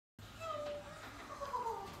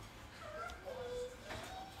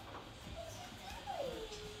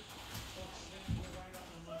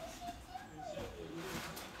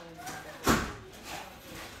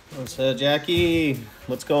What's up, Jackie?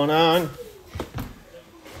 What's going on?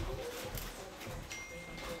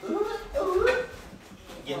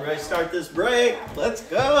 Getting ready to start this break. Let's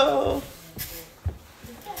go.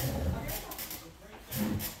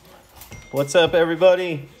 What's up,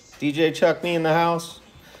 everybody? DJ Chuck Me in the house.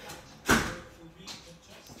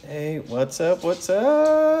 Hey, what's up? What's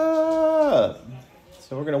up?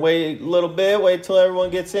 So we're going to wait a little bit, wait till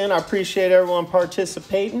everyone gets in. I appreciate everyone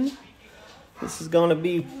participating. This is going to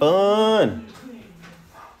be fun.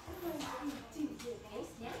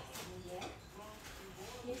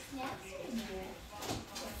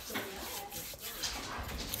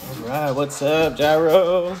 All right, what's up,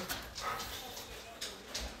 Gyro?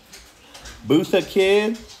 Bootha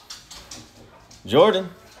Kid. Jordan.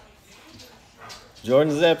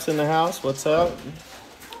 Jordan Zepp's in the house. What's up?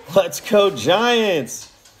 Let's go,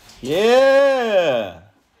 Giants. Yeah.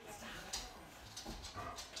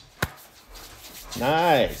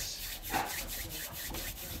 Nice.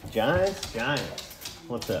 Giants.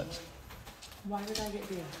 What's up? Why did I get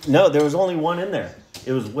beer? No, there was only one in there.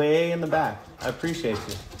 It was way in the back. I appreciate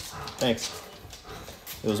you. Thanks.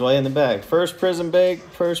 It was way in the back. First Prizm break,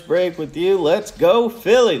 first break with you. Let's go,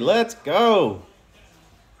 Philly. Let's go.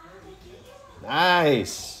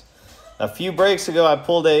 Nice. A few breaks ago, I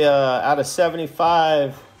pulled a out of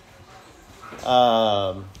 75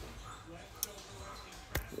 Jalen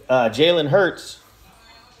Hurts.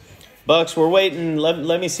 Bucks, we're waiting.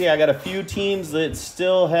 Let me see. I got a few teams that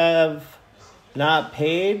still have not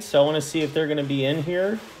paid, so I want to see if they're going to be in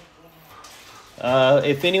here.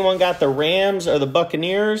 If anyone got the Rams or the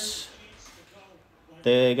Buccaneers,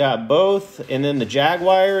 they got both. And then the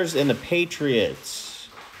Jaguars and the Patriots.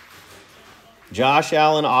 Josh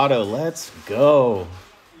Allen auto. Let's go.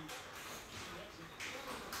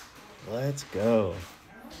 Let's go.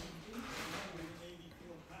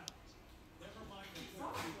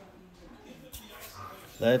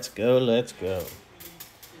 Let's go. Let's go.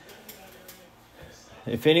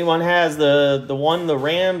 If anyone has the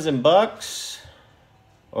Rams and Bucks,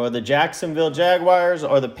 or the Jacksonville Jaguars,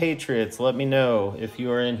 or the Patriots, let me know if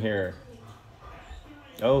you are in here.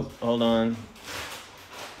 Oh, hold on.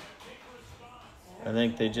 I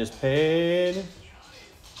think they just paid.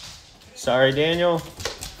 Sorry, Daniel.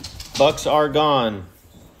 Bucks are gone.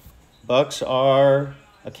 Bucks are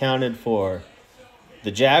accounted for. The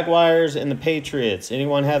Jaguars and the Patriots.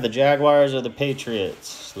 Anyone have the Jaguars or the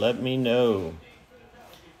Patriots? Let me know.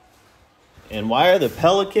 And why are the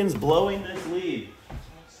Pelicans blowing this lead?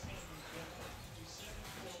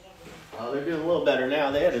 Oh, they're doing a little better now.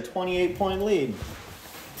 They had a 28-point lead.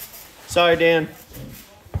 Sorry, Dan.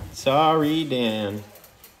 Sorry, Dan.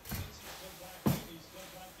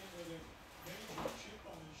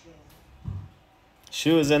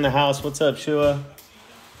 Shua's in the house. What's up, Shua?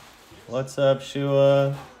 What's up,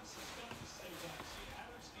 Shua?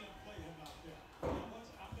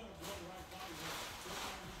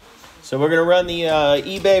 So we're going to run the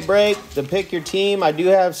eBay break, the pick your team. I do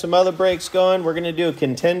have some other breaks going. We're going to do a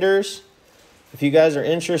contenders. If you guys are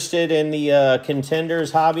interested in the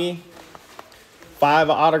contenders hobby, 5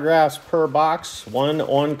 autographs per box, 1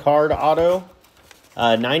 on-card auto,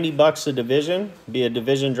 $90 a division, be a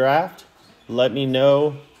division draft. Let me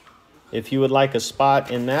know if you would like a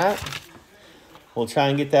spot in that. We'll try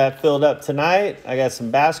and get that filled up tonight. I got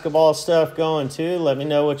some basketball stuff going too. Let me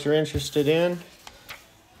know what you're interested in.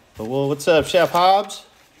 But well, what's up, Chef Hobbs?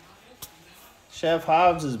 Chef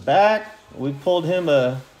Hobbs is back. We pulled him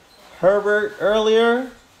a Herbert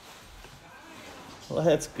earlier.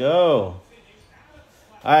 Let's go.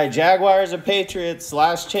 All right, Jaguars or Patriots?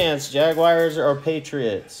 Last chance, Jaguars or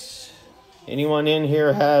Patriots? Anyone in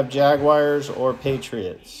here have Jaguars or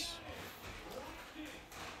Patriots?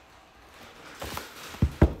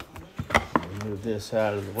 Move this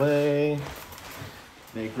out of the way.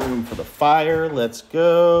 Make room for the fire. Let's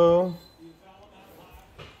go.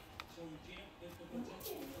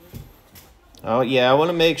 Oh, yeah, I want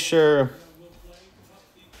to make sure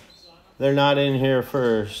they're not in here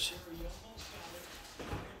first.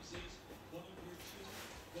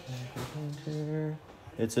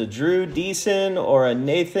 It's a Drew Deason or a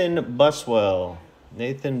Nathan Buswell.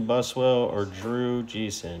 Nathan Buswell or Drew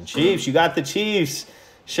Deason. Chiefs, you got the Chiefs.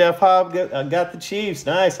 Chef Hobb got the Chiefs.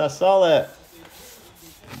 Nice, I saw that.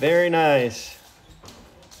 Very nice.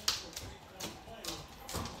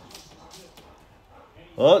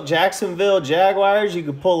 Well, Jacksonville Jaguars, you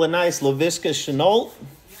could pull a nice Laviska Shenault.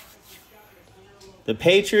 The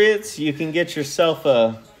Patriots, you can get yourself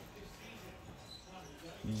a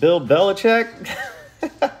Bill Belichick.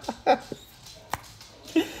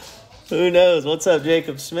 Who knows? What's up,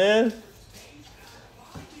 Jacob Smith?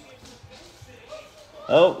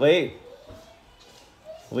 Oh, wait.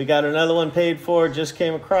 We got another one paid for. Just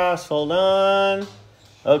came across. Hold on.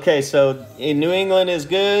 Okay, so in New England is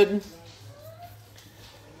good.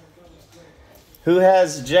 Who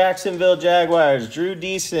has Jacksonville Jaguars? Drew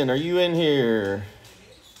Deason, are you in here?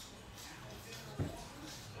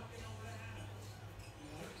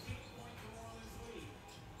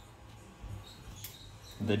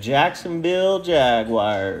 The Jacksonville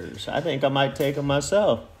Jaguars. I think I might take them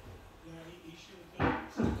myself.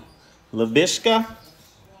 Labishka.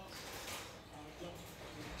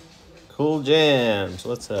 Cool Jams.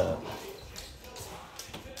 What's up?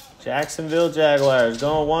 Jacksonville Jaguars.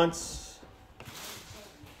 Going once.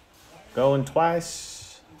 Going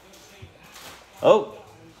twice. Oh.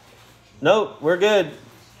 Nope. We're good.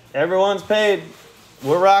 Everyone's paid.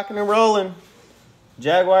 We're rocking and rolling.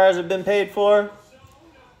 Jaguars have been paid for.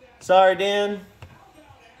 Sorry, Dan.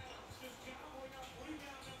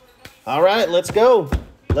 All right, let's go.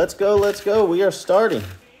 Let's go, let's go. We are starting.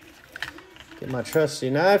 Get my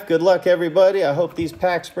trusty knife. Good luck, everybody. I hope these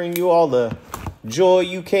packs bring you all the joy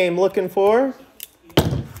you came looking for.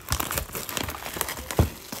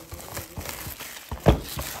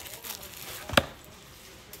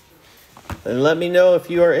 And let me know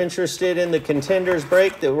if you are interested in the contenders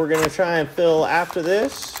break that we're going to try and fill after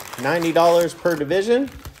this. $90 per division.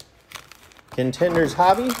 Contenders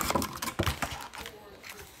Hobby.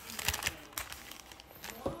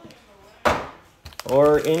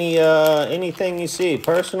 Or anything you see,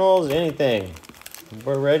 personals, anything.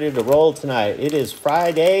 We're ready to roll tonight. It is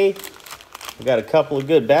Friday. We got a couple of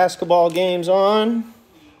good basketball games on.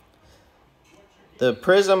 The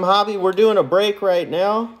Prizm Hobby, we're doing a break right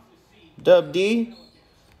now. Dub D,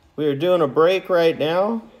 we are doing a break right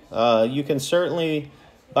now. You can certainly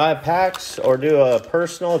buy packs or do a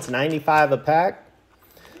personal. It's $95 a pack.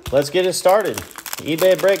 Let's get it started.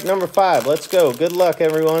 eBay break number 5. Let's go. Good luck,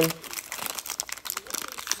 everyone.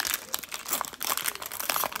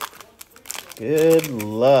 Good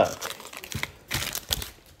luck.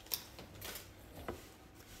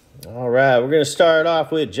 All right, we're going to start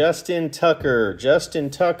off with Justin Tucker.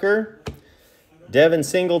 Justin Tucker, Devin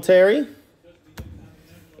Singletary,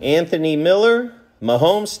 Anthony Miller,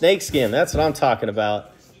 Mahomes Snakeskin. That's what I'm talking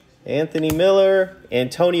about. Anthony Miller,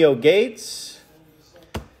 Antonio Gates,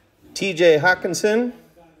 TJ Hawkinson.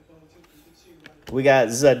 We got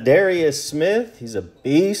Zadarius Smith. He's a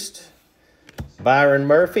beast. Byron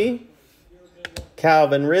Murphy.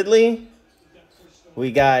 Calvin Ridley.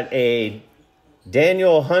 We got a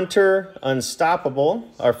Daniel Hunter Unstoppable,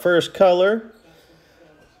 our first color.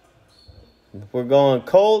 We're going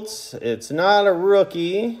Colts. It's not a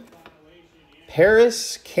rookie.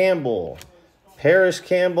 Paris Campbell. Paris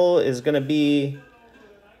Campbell is going to be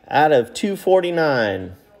out of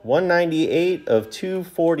 249. 198 of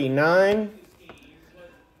 249.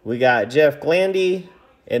 We got Jeff Glandy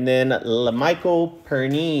and then LaMichael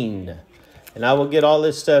Pernine. And I will get all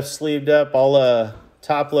this stuff sleeved up. I'll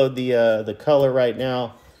top load the color right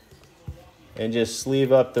now and just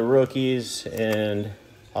sleeve up the rookies, and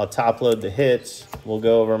I'll top load the hits. We'll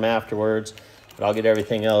go over them afterwards, but I'll get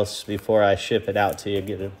everything else before I ship it out to you.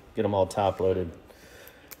 Get them all top loaded.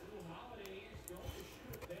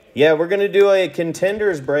 Yeah, we're gonna do a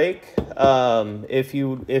contenders break. If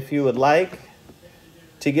you would like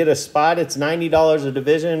to get a spot, it's $90 a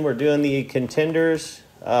division. We're doing the contenders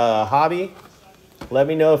hobby. Let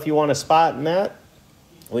me know if you want a spot in that.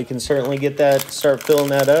 We can certainly get that, start filling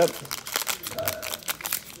that up.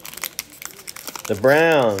 The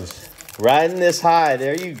Browns, riding this high.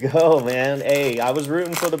 There you go, man. Hey, I was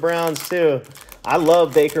rooting for the Browns too. I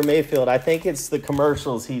love Baker Mayfield. I think it's the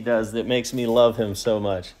commercials he does that makes me love him so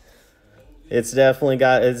much. It's definitely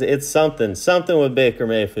got, it's something with Baker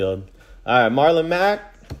Mayfield. All right, Marlon Mack.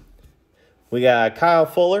 We got Kyle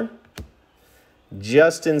Fuller.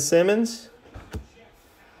 Justin Simmons.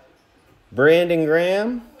 Brandon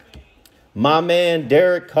Graham. My man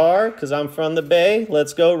Derek Carr, because I'm from the Bay.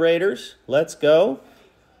 Let's go, Raiders. Let's go.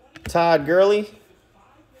 Todd Gurley.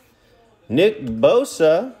 Nick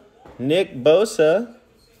Bosa.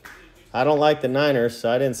 I don't like the Niners, so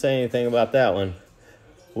I didn't say anything about that one.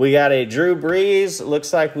 We got a Drew Brees.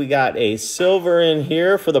 Looks like we got a silver in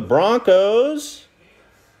here for the Broncos.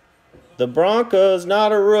 The Broncos,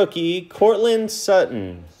 not a rookie. Cortland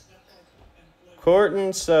Sutton.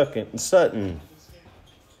 Sutton.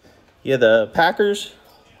 Yeah, the Packers.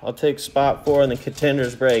 I'll take spot 4 in the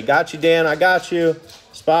contenders break. Got you, Dan. I got you.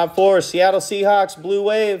 Spot 4, Seattle Seahawks, Blue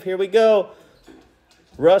Wave. Here we go.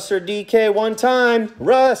 Russ or DK one time.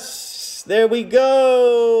 Russ. There we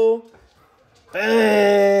go.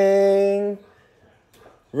 Bang.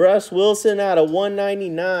 Russ Wilson out of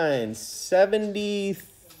 199. 70.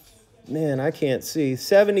 Man, I can't see.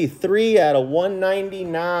 73 out of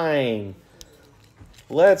 199.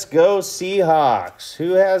 Let's go Seahawks.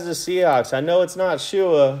 Who has the Seahawks? I know it's not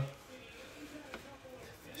Shua.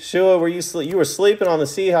 Shua, you were sleeping on the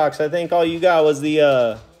Seahawks. I think all you got was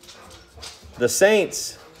the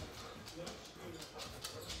Saints.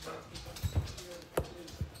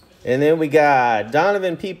 And then we got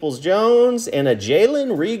Donovan Peoples-Jones and a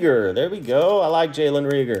Jalen Reagor. There we go. I like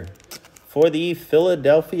Jalen Reagor for the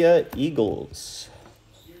Philadelphia Eagles.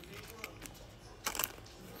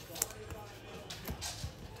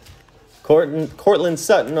 Cortland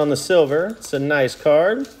Sutton on the silver. It's a nice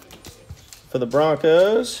card for the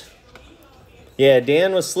Broncos. Yeah,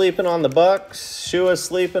 Dan was sleeping on the Bucks. Shua's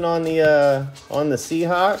sleeping on the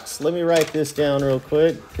Seahawks. Let me write this down real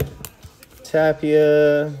quick.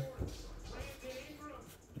 Tapia.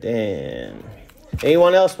 Dan.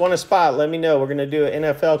 Anyone else want a spot? Let me know. We're going to do an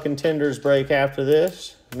NFL contenders break after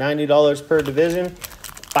this. $90 per division.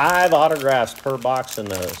 5 autographs per box in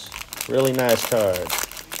those. Really nice cards.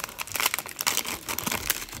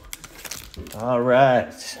 All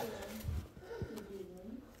right.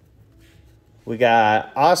 We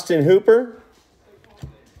got Austin Hooper,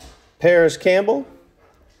 Paris Campbell,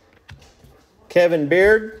 Kevin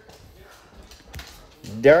Beard,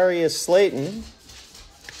 Darius Slayton,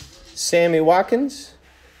 Sammy Watkins,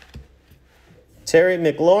 Terry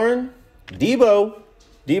McLaurin,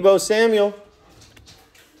 Debo Samuel.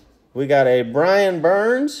 We got a Brian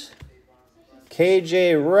Burns,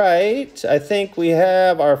 KJ Wright. I think we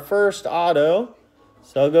have our first auto.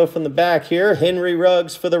 So I'll go from the back here. Henry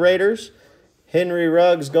Ruggs for the Raiders. Henry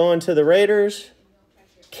Ruggs going to the Raiders.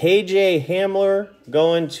 KJ Hamler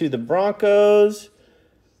going to the Broncos.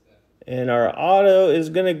 And our auto is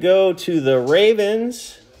going to go to the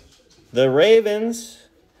Ravens. The Ravens.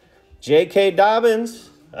 J.K. Dobbins.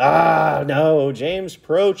 Ah, no. James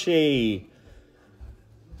Proche.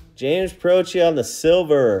 James Proche on the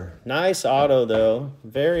silver. Nice auto, though.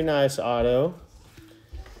 Very nice auto.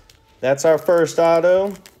 That's our first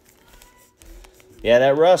auto. Yeah,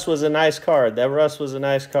 that Russ was a nice card.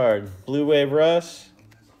 Blue Wave Russ.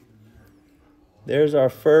 There's our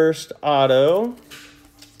first auto.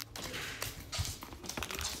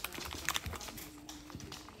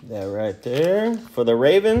 That right there for the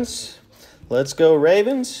Ravens. Let's go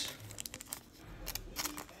Ravens.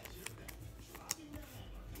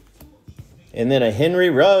 And then a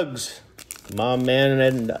Henry Ruggs. My man,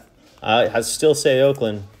 and I still say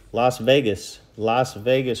Oakland. Las Vegas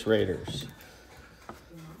Raiders.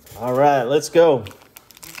 All right, let's go.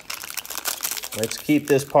 Let's keep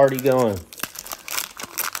this party going.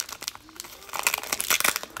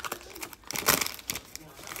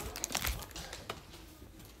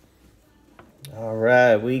 All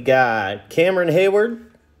right, we got Cameron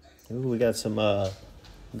Hayward. Ooh, we got some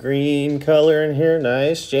green color in here.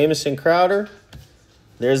 Nice. Jamison Crowder.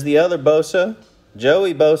 There's the other Bosa.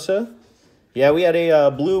 Joey Bosa. Yeah, we had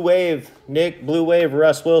a Blue Wave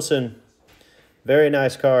Russ Wilson. Very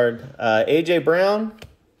nice card. A.J. Brown.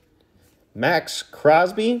 Max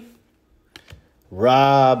Crosby.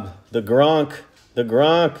 Rob, the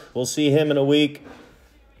Gronk. We'll see him in a week.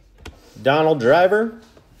 Donald Driver.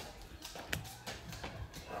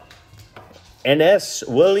 N.S.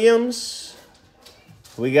 Williams.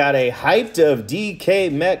 We got a hyped of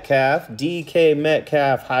DK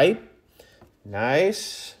Metcalf hype.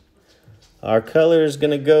 Nice. Our color is going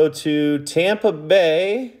to go to Tampa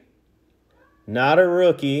Bay. Not a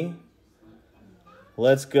rookie.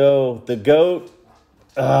 Let's go. The GOAT.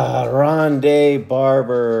 Rondé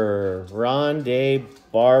Barber. Rondé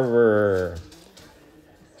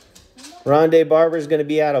Barber is going to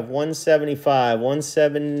be out of 175.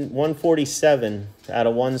 147 out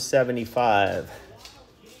of 175.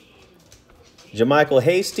 Jermichael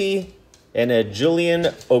Hasty and a Julian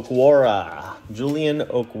Okwara.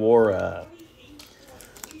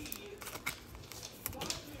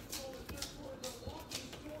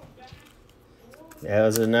 That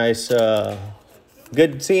was a nice,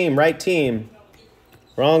 good team, right team.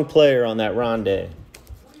 Wrong player on that Rondé.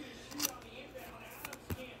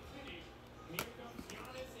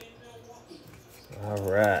 All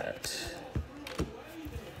right.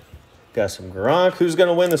 Got some Gronk. Who's going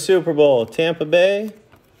to win the Super Bowl? Tampa Bay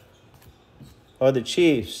or the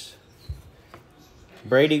Chiefs?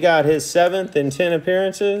 Brady got his 7th in 10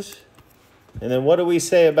 appearances. And then what do we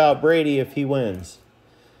say about Brady if he wins?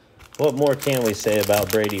 What more can we say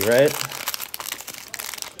about Brady, right?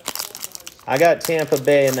 I got Tampa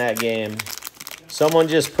Bay in that game. Someone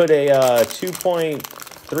just put a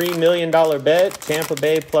 $2.3 million bet. Tampa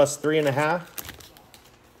Bay plus 3.5.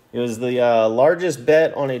 It was the largest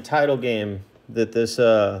bet on a title game that this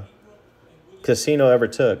casino ever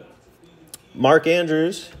took. Mark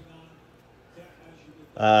Andrews,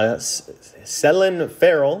 Selin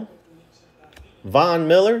Farrell, Von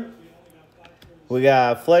Miller. We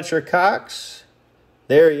got Fletcher Cox.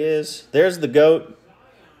 There he is. There's the GOAT.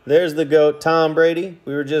 There's the GOAT, Tom Brady.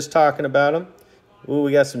 We were just talking about him. Ooh,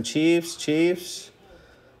 we got some Chiefs.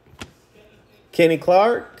 Kenny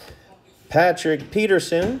Clark, Patrick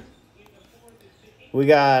Peterson. We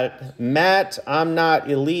got Matt, I'm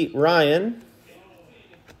Not Elite, Ryan.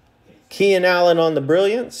 Keenan Allen on the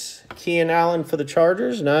Brilliance. Keenan Allen for the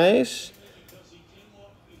Chargers. Nice.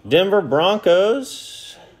 Denver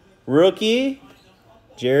Broncos. Rookie.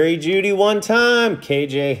 Jerry Jeudy one time.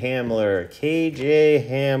 KJ Hamler.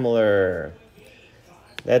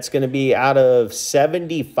 That's going to be out of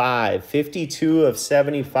 75. 52 of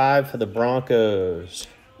 75 for the Broncos.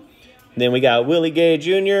 And then we got Willie Gay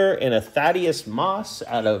Jr. and a Thaddeus Moss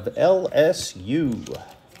out of LSU.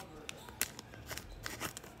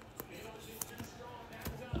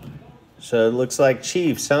 So it looks like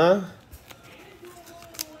Chiefs, huh?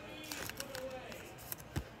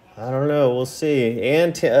 I don't know. We'll see.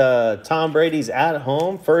 And Tom Brady's at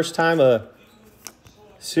home. First time a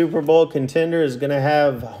Super Bowl contender is going to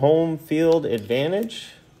have home field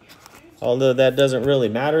advantage. Although that doesn't really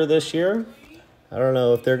matter this year. I don't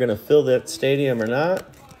know if they're going to fill that stadium or not.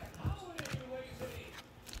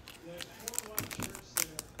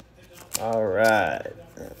 All right.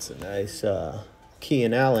 That's a nice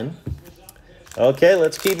Keenan Allen. Okay,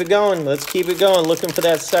 let's keep it going. Looking for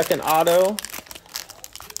that second auto.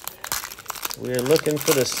 We're looking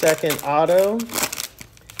for the second auto.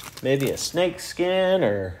 Maybe a snake skin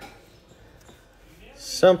or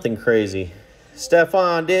something crazy.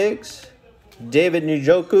 Stephon Diggs. David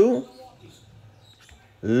Njoku.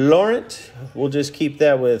 Laurent. We'll just keep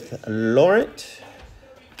that with Laurent.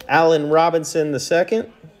 Allen Robinson II.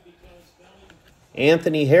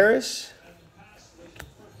 Anthony Harris.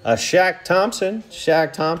 Shaq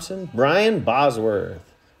Thompson. Brian Bosworth.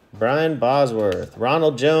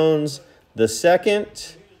 Ronald Jones II.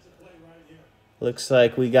 Looks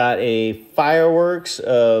like we got a fireworks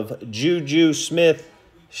of Juju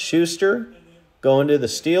Smith-Schuster going to the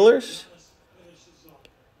Steelers.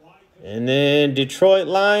 And then Detroit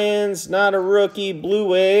Lions, not a rookie, Blue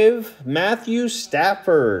Wave, Matthew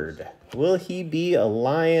Stafford. Will he be a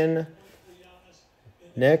Lion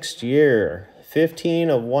next year? 15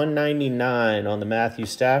 of 199 on the Matthew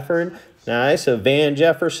Stafford. Nice. A Van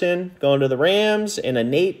Jefferson going to the Rams and a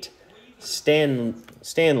Nate Stanley.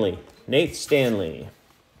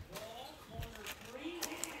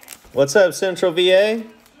 What's up, Central VA?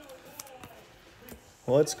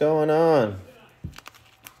 What's going on?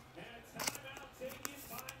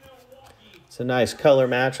 It's a nice color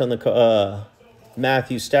match on the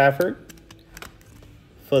Matthew Stafford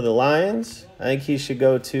for the Lions. I think he should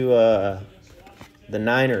go to the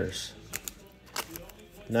Niners.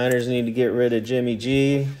 Niners need to get rid of Jimmy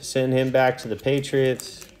G, send him back to the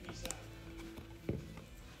Patriots.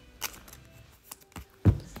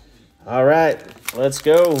 All right, let's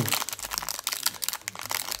go.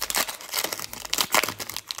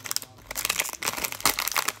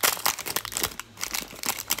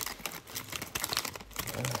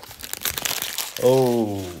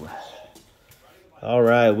 Oh, all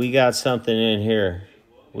right, we got something in here.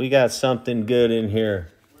 We got something good in here.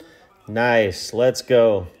 Nice, let's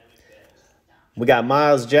go. We got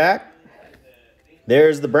Miles Jack.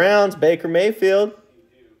 There's the Browns, Baker Mayfield.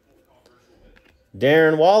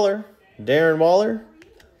 Darren Waller.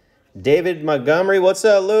 David Montgomery. What's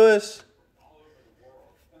up, Lewis?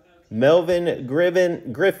 Melvin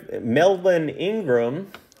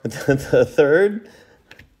Ingram, the third.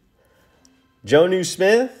 Jonnu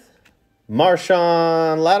Smith.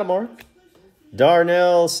 Marshawn Lattimore.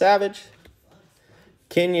 Darnell Savage.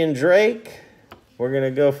 Kenyon Drake. We're going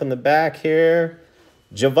to go from the back here.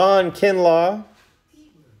 Javon Kinlaw.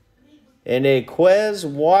 And a Quez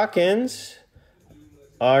Watkins.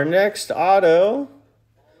 Our next auto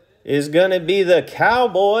is going to be the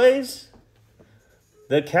Cowboys.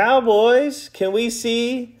 The Cowboys. Can we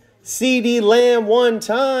see CeeDee Lamb one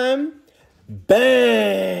time?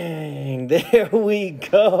 Bang! There we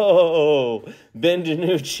go. Ben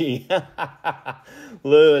DiNucci.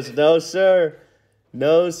 Lewis, no, sir.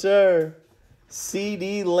 No, sir.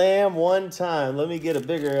 CeeDee Lamb one time. Let me get a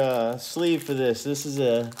bigger sleeve for this. This is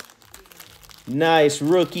a nice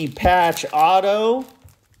rookie patch auto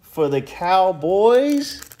for the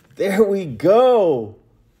Cowboys. There we go.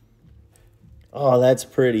 Oh, that's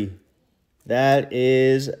pretty. That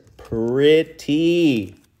is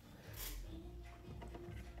pretty.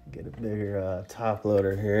 Get a bigger top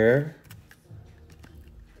loader here.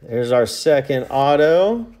 There's our second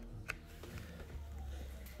auto.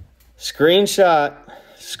 Screenshot.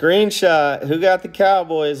 Screenshot. Who got the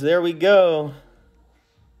Cowboys? There we go.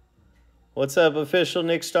 What's up, official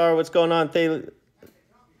Nick Starr? What's going on,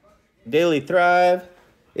 Daily Thrive?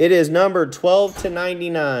 It is numbered 12 to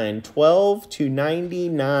 99. 12 to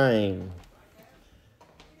 99.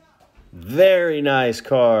 Very nice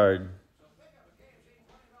card.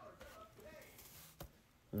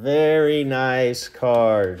 Very nice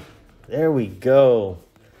card. There we go.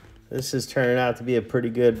 This is turning out to be a pretty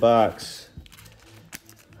good box.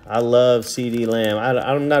 I love CeeDee Lamb.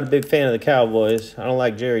 I'm not a big fan of the Cowboys. I don't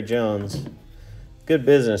like Jerry Jones. Good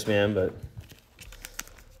businessman, but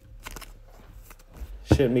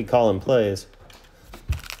shouldn't be calling plays.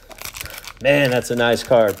 Man, that's a nice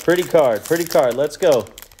card. Pretty card. Pretty card. Let's go.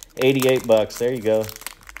 88 bucks. There you go.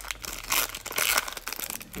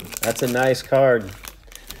 That's a nice card.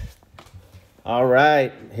 All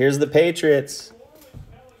right. Here's the Patriots.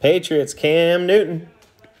 Patriots, Cam Newton.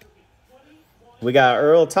 We got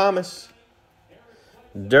Earl Thomas,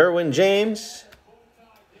 Derwin James,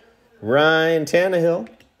 Ryan Tannehill.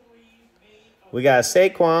 We got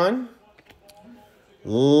Saquon,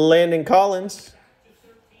 Landon Collins,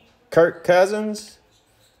 Kirk Cousins,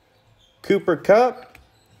 Cooper Kupp,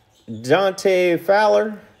 Dante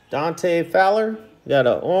Fowler. Got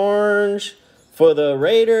an orange for the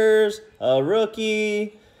Raiders, a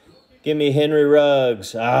rookie. Give me Henry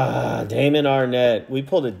Ruggs. Damon Arnett. We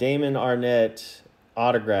pulled a Damon Arnett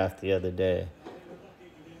autograph the other day.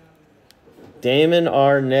 Damon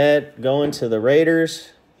Arnett going to the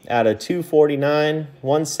Raiders out of 249.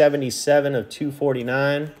 177 of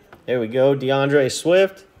 249. There we go. DeAndre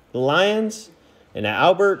Swift, the Lions, and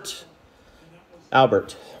Albert.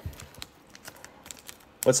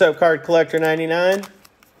 What's up, Card Collector 99?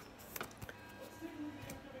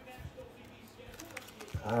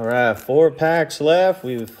 All right, 4 packs left.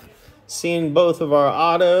 We've seen both of our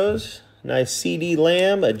autos. Nice CeeDee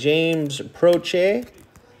Lamb, a James Proche.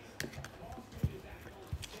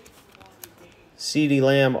 CeeDee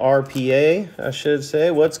Lamb RPA, I should say.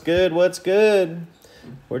 What's good? What's good?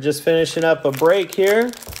 We're just finishing up a break here.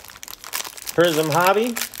 Prizm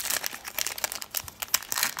Hoibby.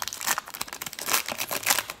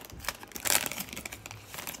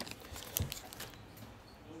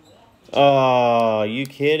 Oh, you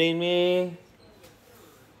kidding me?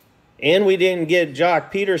 And we didn't get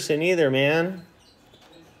Jock Peterson either, man.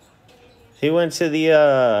 He went to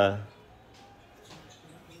the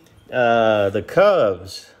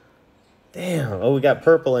Cubs. Damn. Oh, we got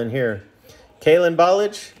purple in here. Kalen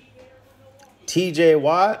Ballage, TJ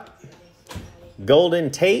Watt,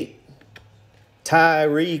 Golden Tate,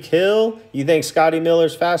 Tyreek Hill. You think Scotty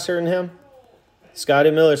Miller's faster than him?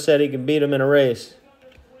 Scotty Miller said he can beat him in a race.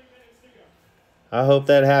 I hope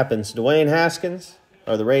that happens. Dwayne Haskins,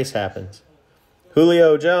 or the race happens.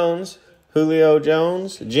 Julio Jones,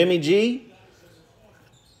 Jimmy G,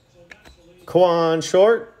 Quan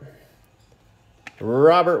Short,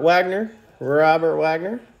 Robert Wagner. We're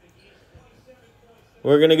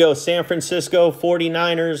going to go San Francisco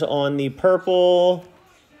 49ers on the purple.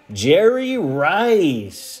 Jerry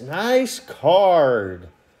Rice, nice card.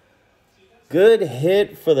 Good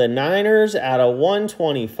hit for the Niners out of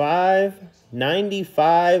 125.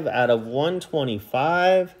 95 out of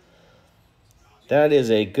 125. That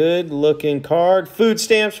is a good-looking card. Food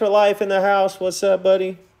stamps for life in the house. What's up,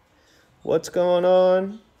 buddy? What's going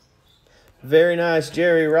on? Very nice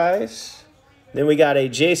Jerry Rice. Then we got a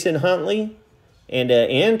Jason Huntley and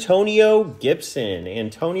a Antonio Gibson.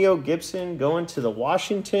 Antonio Gibson going to the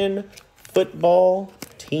Washington football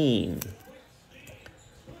team.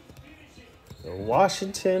 The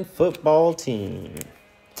Washington football team.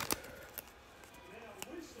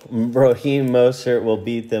 Raheem Mostert will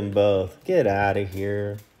beat them both. Get out of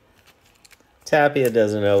here. Tapia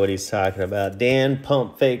doesn't know what he's talking about. Dan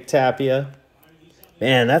Pump Fake Tapia.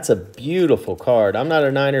 Man, that's a beautiful card. I'm not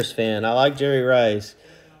a Niners fan. I like Jerry Rice.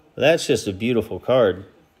 But that's just a beautiful card.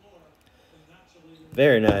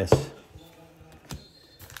 Very nice.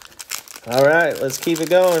 All right, let's keep it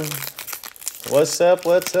going. What's up?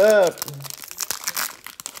 What's up?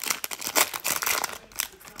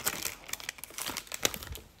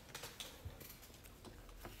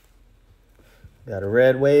 Got a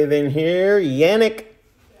red wave in here. Yannick.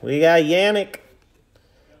 We got Yannick.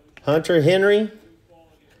 Hunter Henry.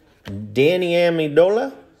 Danny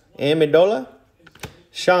Amendola.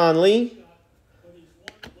 Sean Lee.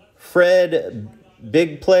 Fred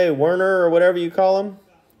Big Play Werner or whatever you call him.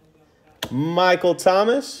 Michael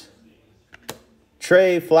Thomas.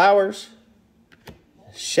 Trey Flowers.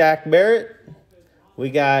 Shaq Barrett. We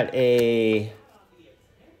got a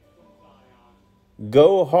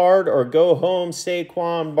go hard or go home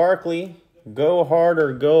Saquon Barkley. Go hard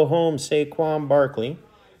or go home Saquon Barkley.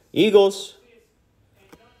 Eagles.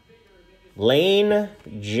 Lane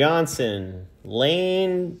Johnson.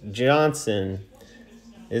 Lane Johnson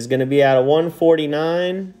is going to be out of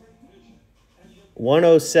 149.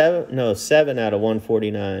 107. No, 7 out of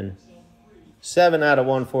 149. 7 out of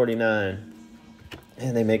 149.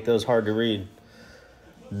 And they make those hard to read.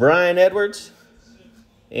 Brian Edwards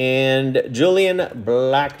and Julian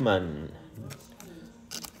Blackman.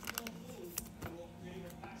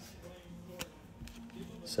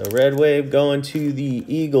 So red wave going to the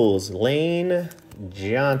Eagles. Lane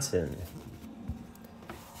Johnson.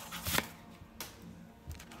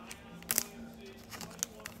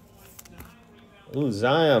 Ooh,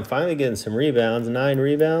 Zion finally getting some rebounds. 9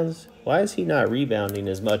 rebounds. Why is he not rebounding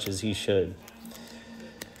as much as he should?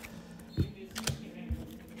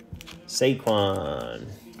 Saquon.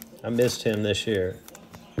 I missed him this year.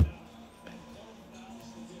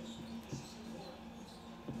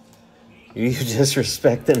 You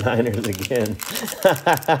disrespect the Niners again.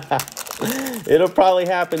 It'll probably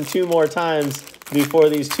happen 2 more times before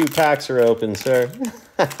these 2 packs are open, sir.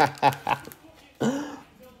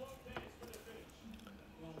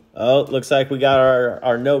 Oh, looks like we got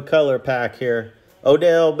our no color pack here.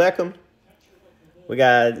 Odell Beckham. We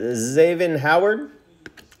got Xavier Howard.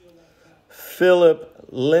 Philip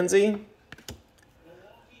Lindsay.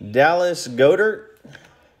 Dallas Goedert.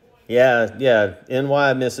 Yeah.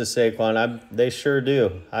 NY misses Saquon. They sure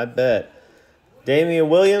do. I bet. Damian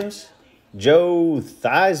Williams. Joe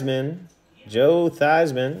Theismann.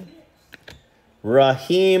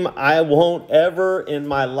 Raheem, I won't ever in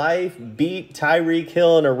my life beat Tyreek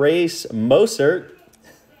Hill in a race. Mostert.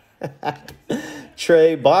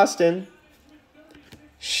 Trey Boston.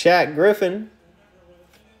 Shaq Griffin.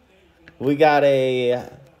 We got a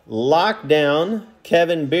lockdown.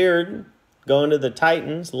 Kevin Beard going to the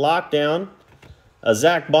Titans. Lockdown. A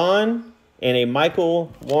Zach Bond and a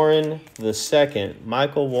Michael Warren II.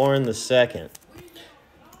 Michael Warren II.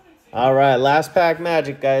 All right, last pack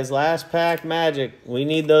magic, guys. Last pack magic. We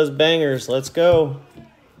need those bangers. Let's go.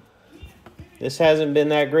 This hasn't been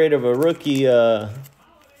that great of a rookie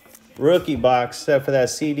box, except for that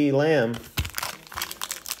CeeDee Lamb.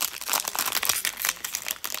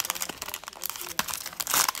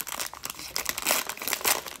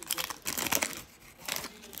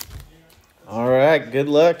 All right, good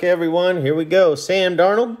luck, everyone. Here we go. Sam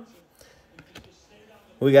Darnold.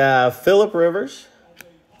 We got Phillip Rivers.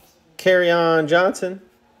 Kerryon Johnson.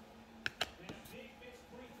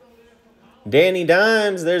 Danny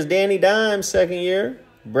Dimes. There's Danny Dimes, 2nd year.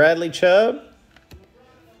 Bradley Chubb.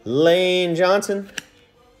 Lane Johnson.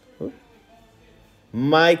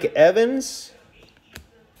 Mike Evans.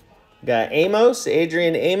 Got Amos.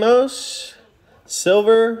 Adrian Amos.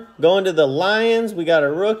 Silver going to the Lions. We got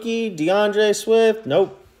a rookie. DeAndre Swift.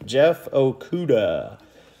 Nope. Jeff Okudah.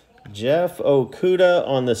 Jeff Okudah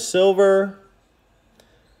on the silver.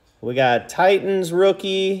 We got Titans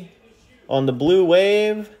rookie on the blue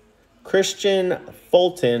wave. Christian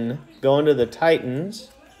Fulton going to the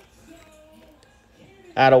Titans.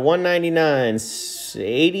 Out of 199.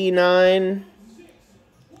 89.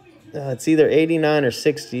 It's either 89 or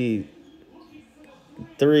 63.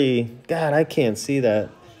 God, I can't see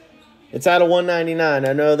that. It's out of 199.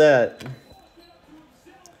 I know that.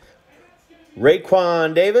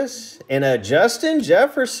 Raekwon Davis and a Justin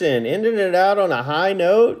Jefferson. Ending it out on a high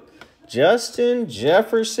note. Justin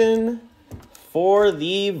Jefferson for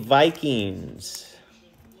the Vikings.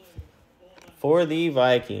 For the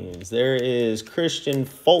Vikings. There is Christian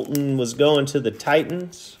Fulton was going to the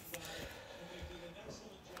Titans.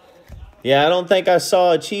 Yeah, I don't think I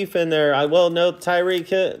saw a Chief in there. I will note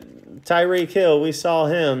Tyreek Hill. We saw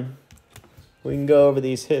him. We can go over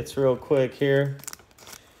these hits real quick here.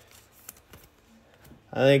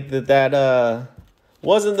 I think that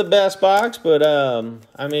wasn't the best box, but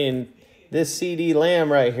I mean, this CeeDee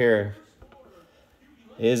Lamb right here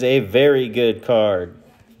is a very good card.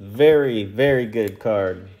 Very, very good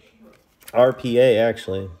card. RPA,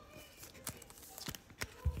 actually.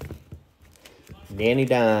 Danny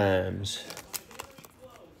Dimes.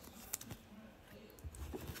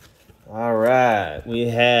 All right. We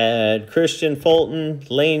had Christian Fulton,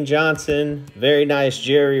 Lane Johnson, very nice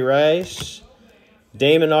Jerry Rice,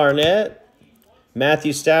 Damon Arnett,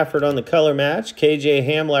 Matthew Stafford on the color match, KJ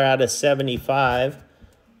Hamler out of 75,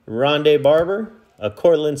 Rondé Barber, a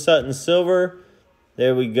Cortland Sutton silver.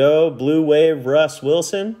 There we go. Blue wave Russ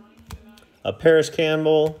Wilson, a Paris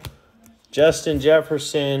Campbell Justin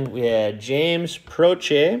Jefferson. We had James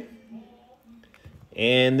Proche.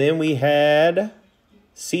 And then we had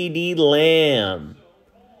CeeDee Lamb.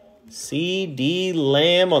 CeeDee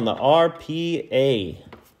Lamb on the RPA.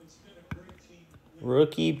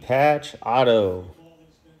 Rookie patch auto.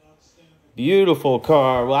 Beautiful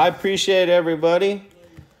card. Well, I appreciate everybody.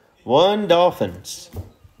 One Dolphins.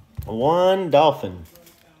 One Dolphin.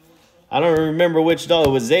 I don't remember which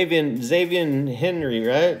Dolphin. It was Xavier Henry,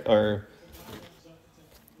 right? Or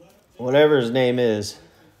whatever his name is.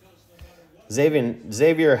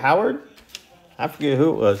 Xavier Howard? I forget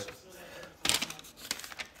who it was.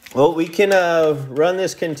 Well, we can run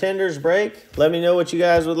this contenders break. Let me know what you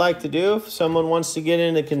guys would like to do. If someone wants to get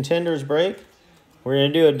into contenders break, we're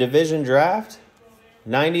going to do a division draft.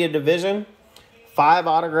 90 a division. 5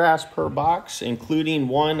 autographs per box, including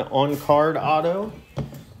 1 on-card auto.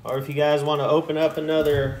 Or if you guys want to open up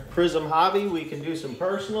another Prizm Hobby, we can do some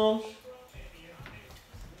personals.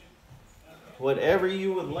 Whatever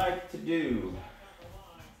you would like to do.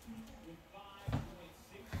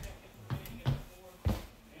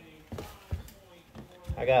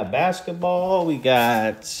 I got basketball, we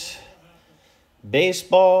got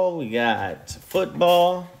baseball, we got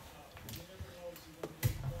football.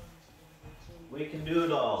 We can do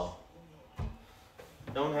it all.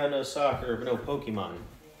 Don't have no soccer, no Pokemon.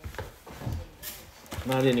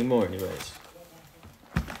 Not anymore, anyways.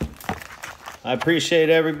 I appreciate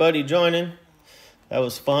everybody joining. That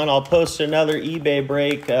was fun. I'll post another eBay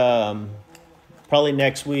break probably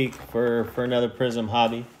next week for another Prizm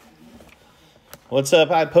Hobby. What's up,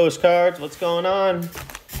 High Postcards? What's going on?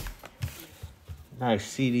 Nice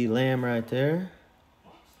CeeDee Lamb right there.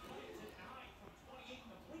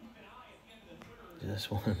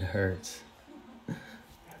 This one hurts.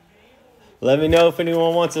 Let me know if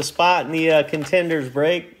anyone wants a spot in the contenders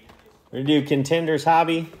break. We're going to do contenders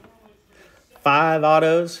hobby. 5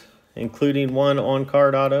 autos, including 1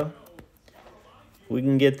 on-card auto. We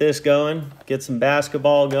can get this going. Get some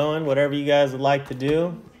basketball going. Whatever you guys would like to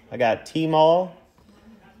do. I got T-Mall.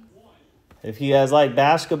 If you guys like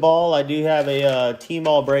basketball, I do have a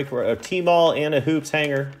T-Mall break, a T-Mall and a hoops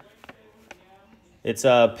hanger. It's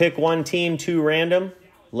pick 1 team, 2 random.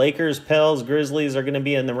 Lakers, Pels, Grizzlies are going to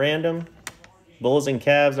be in the random. Bulls and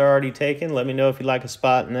Cavs are already taken. Let me know if you'd like a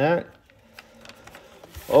spot in that.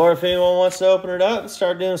 Or if anyone wants to open it up and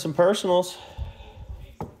start doing some personals.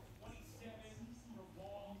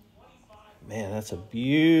 Man, that's a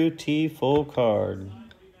beautiful card.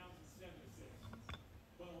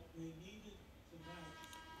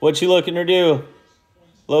 What you looking to do,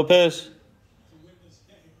 Lopez?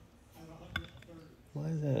 Why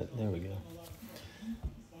is that? There we go.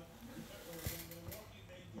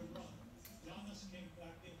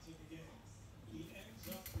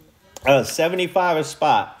 75 a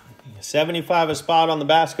spot. 75 a spot on the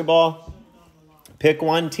basketball. Pick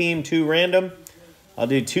 1 team, 2 random. I'll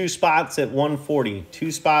do 2 spots at 140.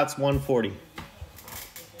 2 spots, 140.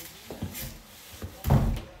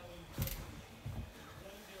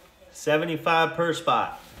 $75 per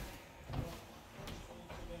spot.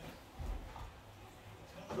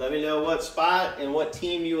 Let me know what spot and what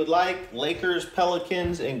team you would like. Lakers,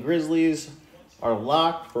 Pelicans, and Grizzlies are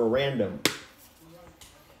locked for random.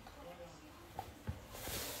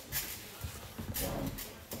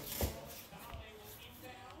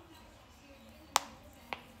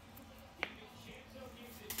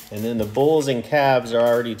 And then the Bulls and Cavs are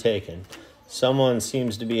already taken. Someone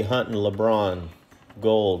seems to be hunting LeBron.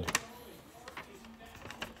 Gold.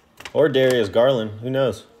 Or Darius Garland. Who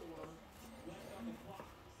knows?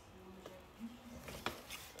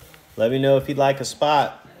 Let me know if you'd like a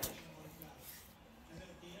spot.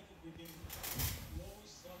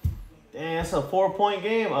 Dang, that's a 4-point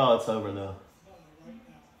game. Oh, it's over, though.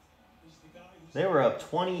 They were up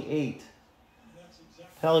 28.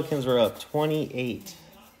 Pelicans were up 28.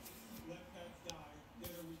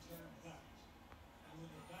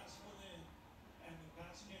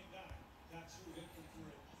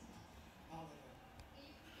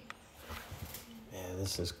 Man,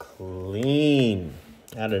 this is clean.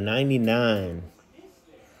 Out of 99.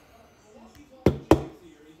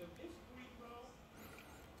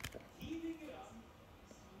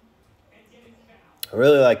 I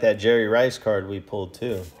really like that Jerry Rice card we pulled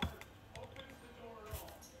too.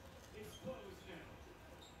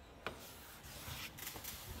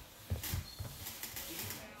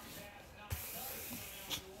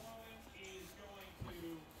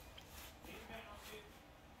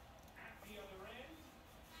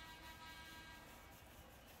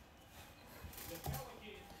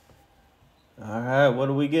 All right, what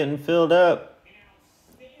are we getting filled up?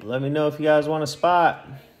 Let me know if you guys want a spot.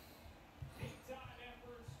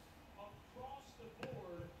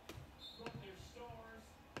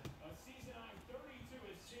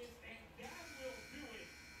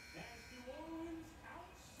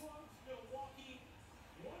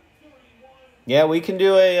 Yeah, we can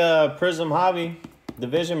do a Prizm Hobby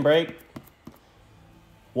division break.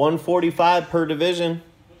 145 per division.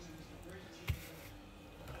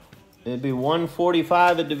 It'd be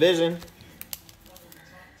 145 a division.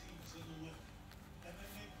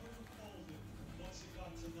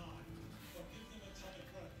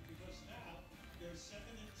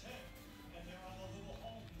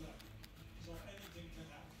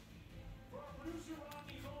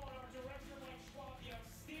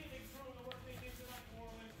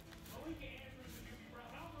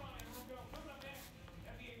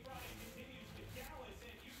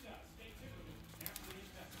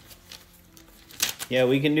 Yeah,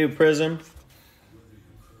 we can do Prizm.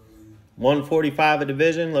 145 a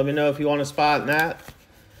division. Let me know if you want a spot in that.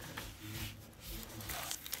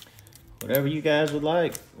 Whatever you guys would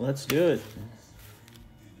like. Let's do it.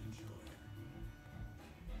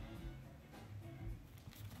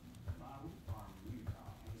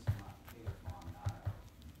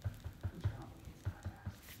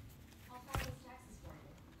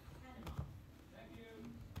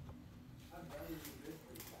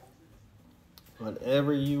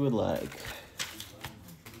 Whatever you would like.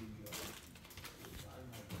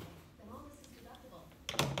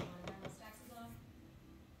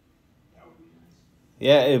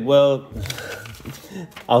 Yeah, well,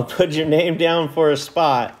 I'll put your name down for a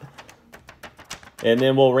spot, and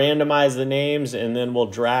then we'll randomize the names, and then we'll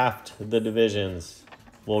draft the divisions.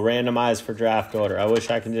 We'll randomize for draft order. I wish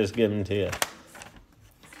I could just give them to you,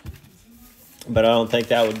 but I don't think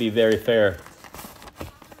that would be very fair.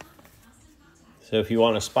 So if you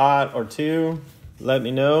want a spot or two, let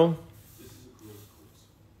me know.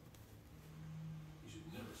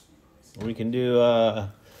 We can do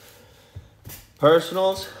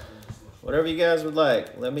personals, whatever you guys would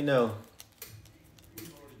like. Let me know.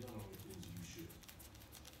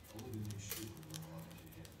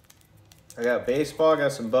 I got baseball, I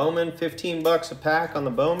got some Bowman, 15 bucks a pack on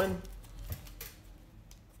the Bowman.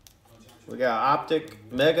 We got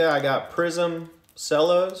Optic Mega, I got Prizm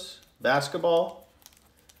Cellos, basketball.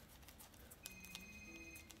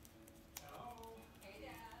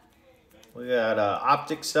 We got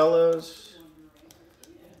Optic Cellos.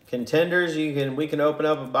 Contenders, we can open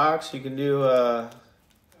up a box. You can do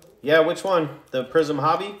yeah, which one? The Prizm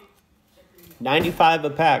Hobby? 95 a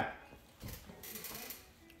pack.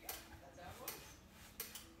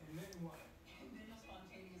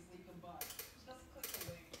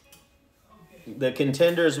 The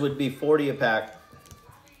contenders would be 40 a pack.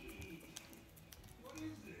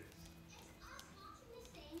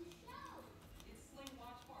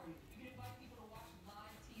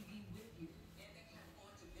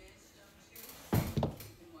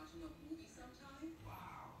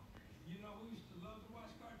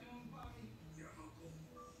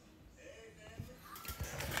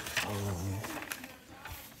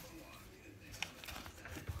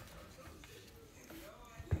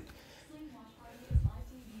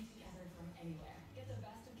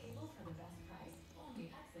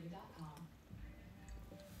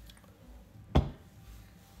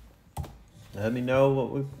 Let me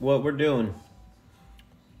know what we're doing.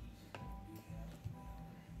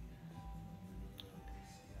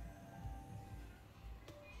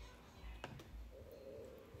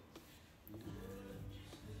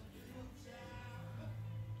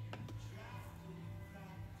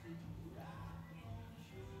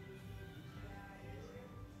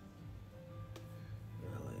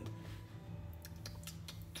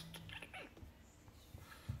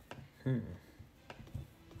 Really?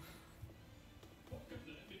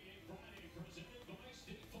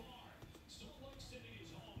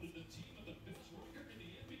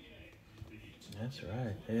 That's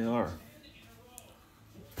right, they are.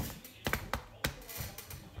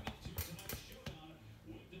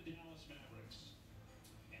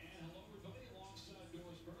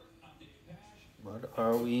 What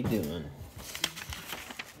are we doing?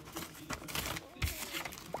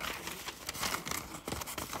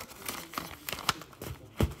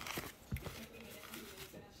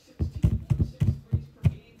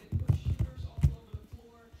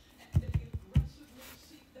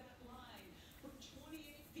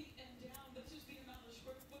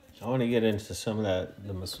 I want to get into some of that,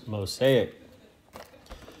 the mosaic,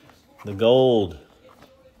 the gold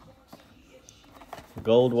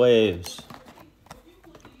waves.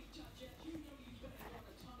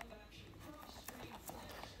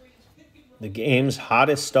 The game's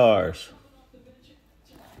hottest stars.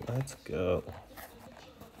 Let's go.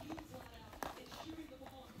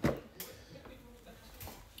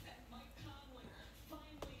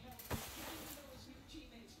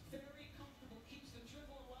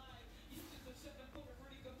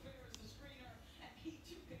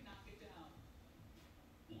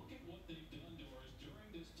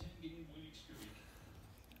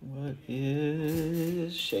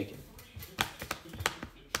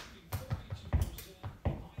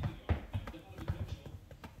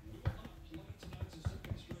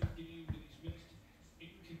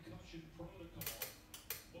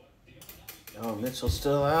 Mitchell's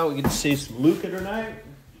still out. We get to see some Luka tonight.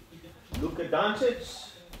 Luka Doncic.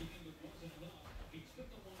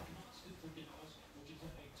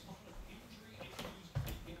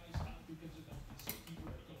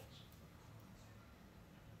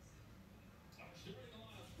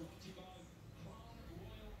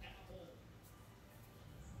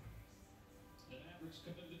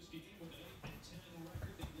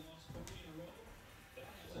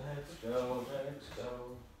 Let's go, let's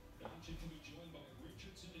go.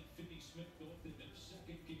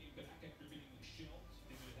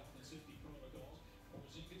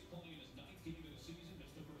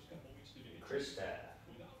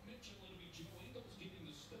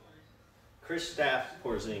 Kristaps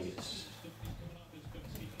Porzingis.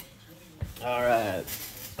 All right.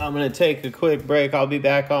 I'm going to take a quick break. I'll be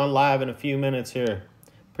back on live in a few minutes here.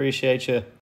 Appreciate you.